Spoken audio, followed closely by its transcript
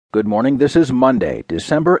Good morning, this is Monday,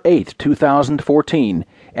 December 8th, 2014,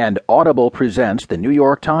 and Audible presents the New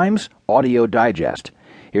York Times Audio Digest.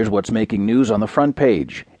 Here's what's making news on the front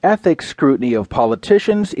page. Ethics scrutiny of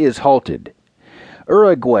politicians is halted.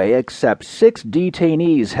 Uruguay accepts 6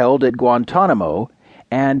 detainees held at Guantanamo,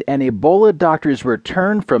 and an Ebola doctor's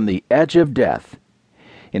return from the edge of death.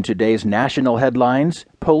 In today's national headlines,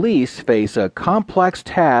 police face a complex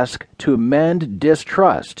task to mend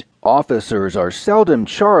distrust. Officers are seldom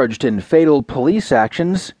charged in fatal police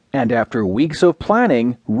actions, and after weeks of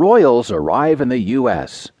planning, royals arrive in the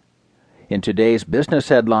U.S. In today's business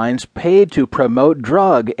headlines, paid to promote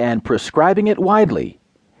drug and prescribing it widely.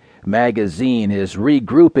 Magazine is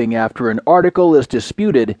regrouping after an article is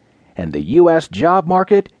disputed, and the U.S. job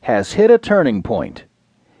market has hit a turning point.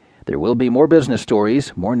 There will be more business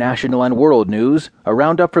stories, more national and world news, a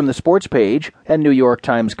roundup from the sports page, and New York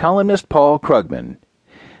Times columnist Paul Krugman.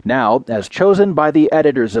 Now, as chosen by the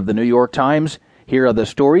editors of the New York Times, here are the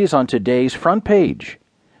stories on today's front page.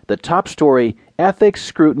 The top story, ethics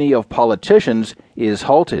scrutiny of politicians is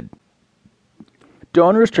halted.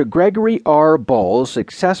 Donors to Gregory R. Ball's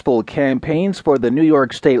successful campaigns for the New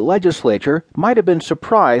York State Legislature might have been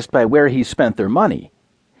surprised by where he spent their money.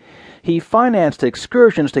 He financed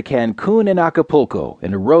excursions to Cancun and Acapulco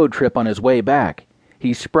and a road trip on his way back.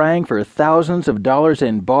 He sprang for thousands of dollars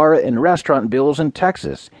in bar and restaurant bills in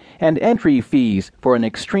Texas and entry fees for an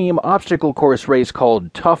extreme obstacle course race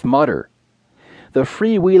called Tough Mudder. The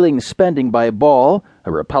freewheeling spending by Ball,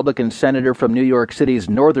 a Republican senator from New York City's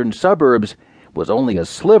northern suburbs, was only a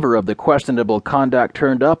sliver of the questionable conduct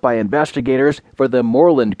turned up by investigators for the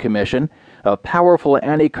Moreland Commission, a powerful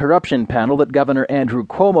anti-corruption panel that Governor Andrew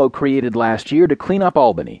Cuomo created last year to clean up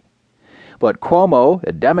Albany. But Cuomo,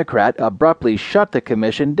 a Democrat, abruptly shut the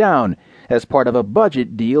commission down as part of a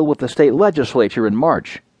budget deal with the state legislature in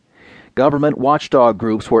March. Government watchdog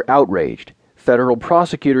groups were outraged. Federal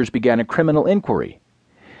prosecutors began a criminal inquiry.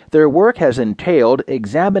 Their work has entailed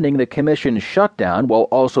examining the commission's shutdown while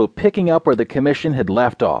also picking up where the commission had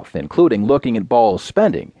left off, including looking at Ball's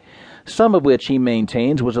spending, some of which he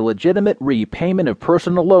maintains was a legitimate repayment of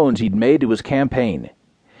personal loans he'd made to his campaign.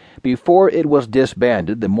 Before it was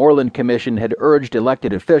disbanded, the Moreland Commission had urged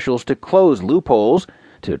elected officials to close loopholes,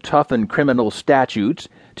 to toughen criminal statutes,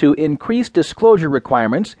 to increase disclosure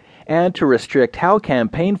requirements, and to restrict how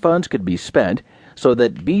campaign funds could be spent so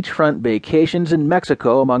that beachfront vacations in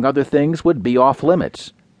Mexico, among other things, would be off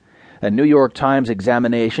limits. A New York Times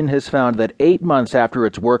examination has found that 8 months after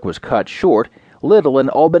its work was cut short, little in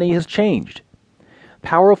Albany has changed.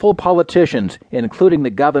 Powerful politicians, including the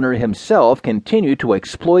governor himself, continue to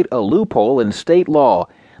exploit a loophole in state law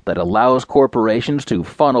that allows corporations to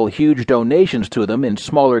funnel huge donations to them in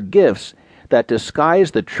smaller gifts that disguise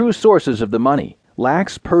the true sources of the money.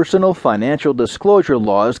 Lax personal financial disclosure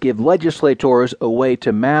laws give legislators a way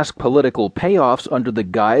to mask political payoffs under the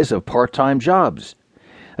guise of part-time jobs.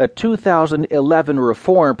 A 2011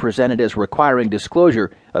 reform presented as requiring disclosure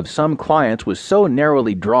of some clients was so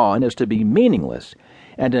narrowly drawn as to be meaningless,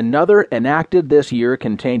 and another enacted this year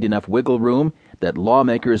contained enough wiggle room that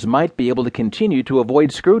lawmakers might be able to continue to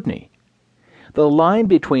avoid scrutiny. The line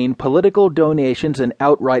between political donations and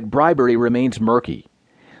outright bribery remains murky.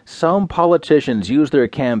 Some politicians use their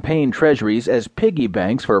campaign treasuries as piggy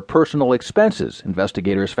banks for personal expenses,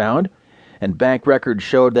 investigators found, and bank records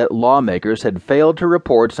showed that lawmakers had failed to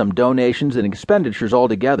report some donations and expenditures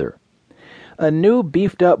altogether. A new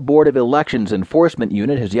beefed-up Board of Elections Enforcement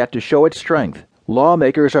unit has yet to show its strength.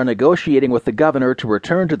 Lawmakers are negotiating with the governor to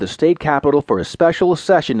return to the state capitol for a special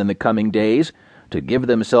session in the coming days to give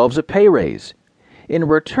themselves a pay raise. In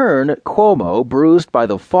return, Cuomo, bruised by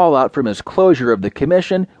the fallout from his closure of the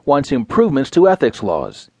commission, wants improvements to ethics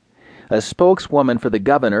laws. A spokeswoman for the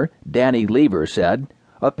governor, Danny Lever, said,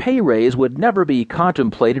 "A pay raise would never be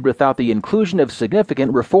contemplated without the inclusion of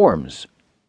significant reforms."